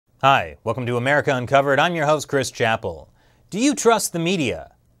Hi, welcome to America Uncovered. I'm your host, Chris Chappell. Do you trust the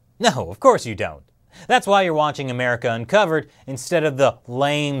media? No, of course you don't. That's why you're watching America Uncovered instead of the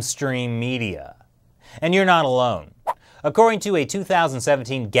lamestream media. And you're not alone. According to a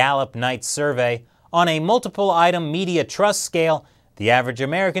 2017 Gallup Night survey, on a multiple item media trust scale, the average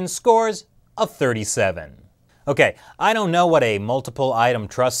American scores a 37. Okay, I don't know what a multiple item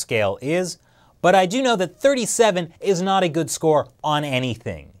trust scale is, but I do know that 37 is not a good score on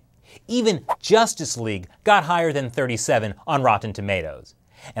anything. Even Justice League got higher than 37 on Rotten Tomatoes.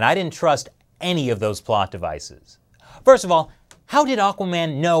 And I didn't trust any of those plot devices. First of all, how did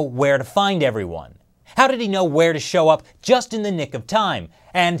Aquaman know where to find everyone? How did he know where to show up just in the nick of time?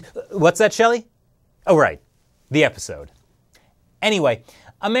 And what's that, Shelley? Oh, right, the episode. Anyway,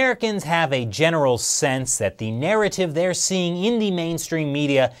 Americans have a general sense that the narrative they're seeing in the mainstream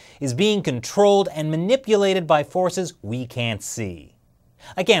media is being controlled and manipulated by forces we can't see.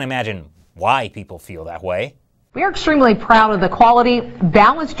 I can't imagine why people feel that way. We are extremely proud of the quality,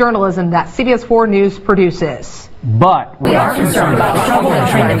 balanced journalism that CBS 4 News produces. But we are concerned about the troubling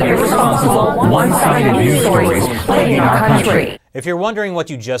trend of irresponsible, one-sided news stories plaguing our country. If you're wondering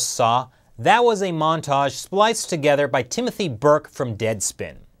what you just saw, that was a montage spliced together by Timothy Burke from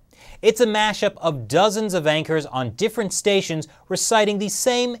Deadspin. It's a mashup of dozens of anchors on different stations reciting the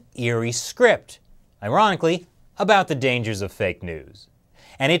same eerie script. Ironically, about the dangers of fake news.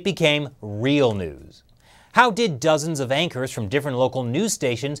 And it became real news. How did dozens of anchors from different local news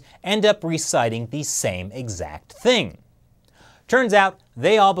stations end up reciting the same exact thing? Turns out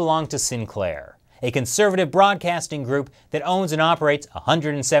they all belong to Sinclair, a conservative broadcasting group that owns and operates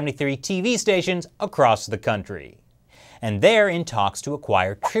 173 TV stations across the country. And they're in talks to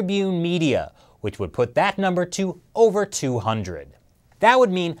acquire Tribune Media, which would put that number to over 200. That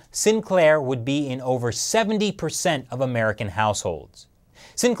would mean Sinclair would be in over 70% of American households.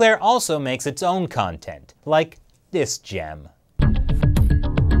 Sinclair also makes its own content, like this gem.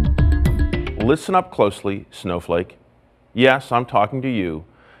 Listen up closely, Snowflake. Yes, I'm talking to you.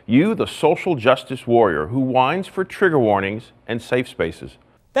 You, the social justice warrior who whines for trigger warnings and safe spaces.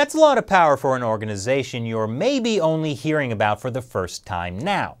 That's a lot of power for an organization you're maybe only hearing about for the first time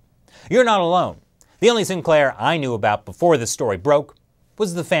now. You're not alone. The only Sinclair I knew about before this story broke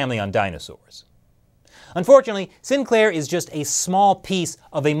was the Family on Dinosaurs. Unfortunately, Sinclair is just a small piece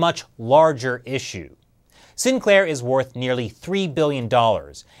of a much larger issue. Sinclair is worth nearly $3 billion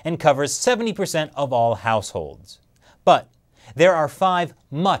and covers 70% of all households. But there are 5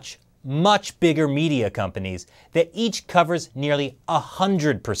 much bigger media companies that each covers nearly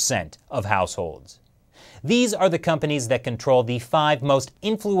 100% of households. These are the companies that control the 5 most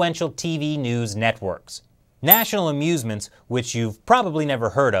influential TV news networks. National Amusements, which you've probably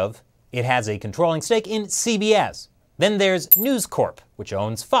never heard of, it has a controlling stake in CBS. Then there's News Corp, which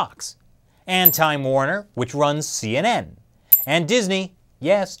owns Fox. And Time Warner, which runs CNN. And Disney,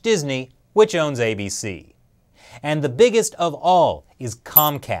 yes, Disney, which owns ABC. And the biggest of all is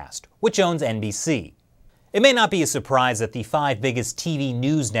Comcast, which owns NBC. It may not be a surprise that the 5 biggest TV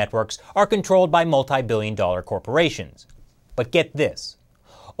news networks are controlled by multi-billion-dollar corporations. But get this.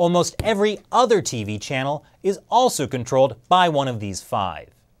 Almost every other TV channel is also controlled by one of these 5.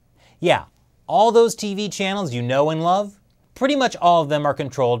 Yeah, all those TV channels you know and love, pretty much all of them are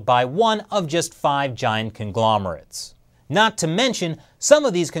controlled by one of just 5 giant conglomerates. Not to mention, some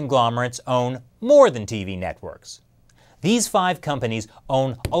of these conglomerates own more than TV networks. These 5 companies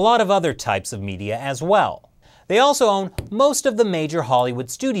own a lot of other types of media as well. They also own most of the major Hollywood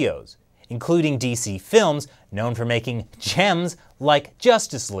studios, including DC Films, known for making gems like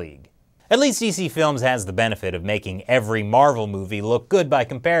Justice League. At least DC Films has the benefit of making every Marvel movie look good by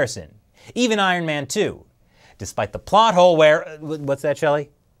comparison. Even Iron Man 2. Despite the plot hole where... what's that, Shelley?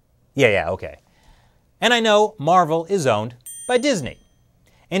 Yeah, okay. And I know Marvel is owned by Disney.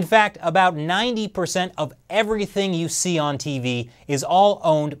 In fact, about 90% of everything you see on TV is all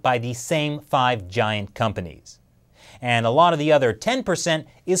owned by the same 5 giant companies. And a lot of the other 10%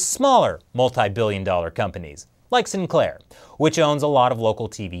 is smaller multi-billion-dollar companies, like Sinclair, which owns a lot of local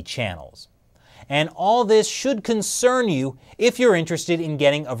TV channels. And all this should concern you if you're interested in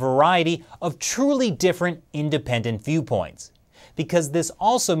getting a variety of truly different independent viewpoints. Because this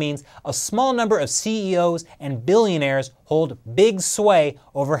also means a small number of CEOs and billionaires hold big sway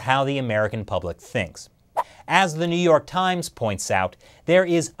over how the American public thinks. As the New York Times points out, there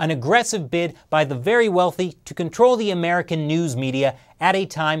is an aggressive bid by the very wealthy to control the American news media at a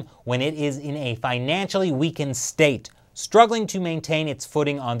time when it is in a financially weakened state, struggling to maintain its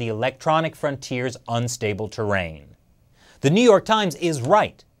footing on the electronic frontier's unstable terrain. The New York Times is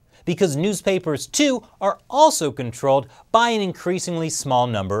right. because newspapers too are also controlled by an increasingly small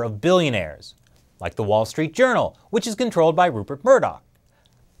number of billionaires, like the Wall Street Journal, which is controlled by Rupert Murdoch,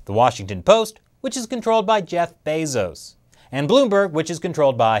 the Washington Post, which is controlled by Jeff Bezos, and Bloomberg, which is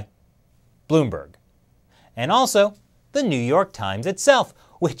controlled by Bloomberg. And also the New York Times itself,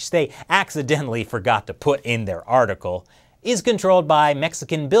 which they accidentally forgot to put in their article, is controlled by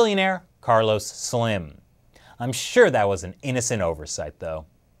Mexican billionaire Carlos Slim. I'm sure that was an innocent oversight, though.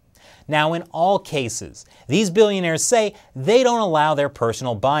 Now, in all cases, these billionaires say they don't allow their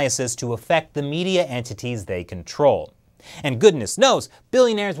personal biases to affect the media entities they control. And goodness knows,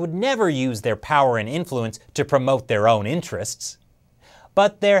 billionaires would never use their power and influence to promote their own interests.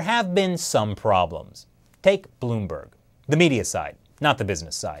 But there have been some problems. Take Bloomberg, the media side, not the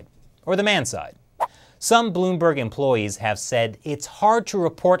business side, or the man side. Some Bloomberg employees have said it's hard to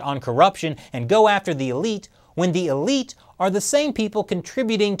report on corruption and go after the elite when the elite are the same people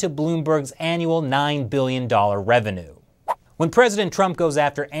contributing to Bloomberg's annual $9 billion revenue. When President Trump goes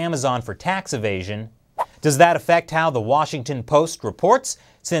after Amazon for tax evasion, does that affect how the Washington Post reports,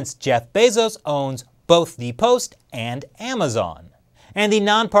 since Jeff Bezos owns both the Post and Amazon? And the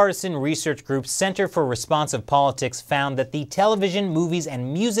nonpartisan research group Center for Responsive Politics found that the television, movies,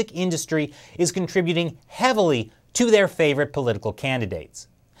 and music industry is contributing heavily to their favorite political candidates.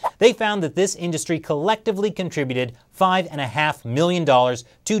 They found that this industry collectively contributed $5.5 million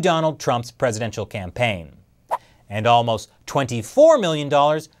to Donald Trump's presidential campaign, and almost $24 million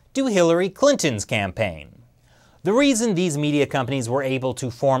to Hillary Clinton's campaign. The reason these media companies were able to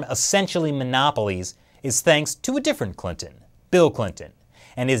form essentially monopolies is thanks to a different Clinton, Bill Clinton,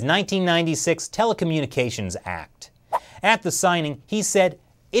 and his 1996 Telecommunications Act. At the signing, he said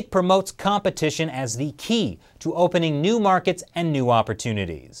it promotes competition as the key to opening new markets and new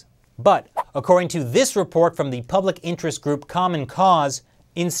opportunities. But, according to this report from the public interest group Common Cause,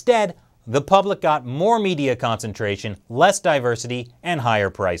 instead, the public got more media concentration, less diversity, and higher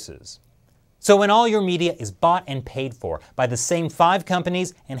prices. So when all your media is bought and paid for by the same 5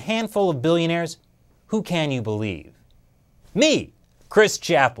 companies and handful of billionaires, who can you believe? Me, Chris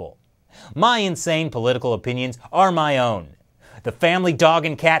Chappell. My insane political opinions are my own. The family dog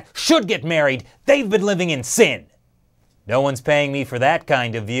and cat should get married. They've been living in sin. No one's paying me for that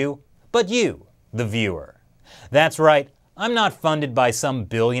kind of view, but you, the viewer. That's right, I'm not funded by some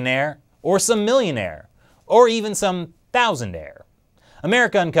billionaire, or some millionaire, or even some thousandaire.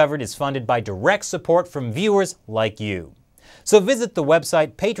 America Uncovered is funded by direct support from viewers like you. So visit the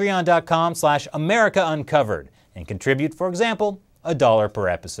website patreon.com/AmericaUncovered and contribute, for example, $1 per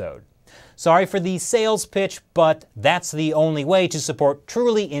episode. Sorry for the sales pitch, but that's the only way to support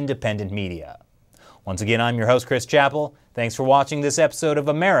truly independent media. Once again, I'm your host, Chris Chappell. Thanks for watching this episode of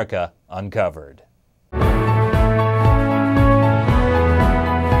America Uncovered.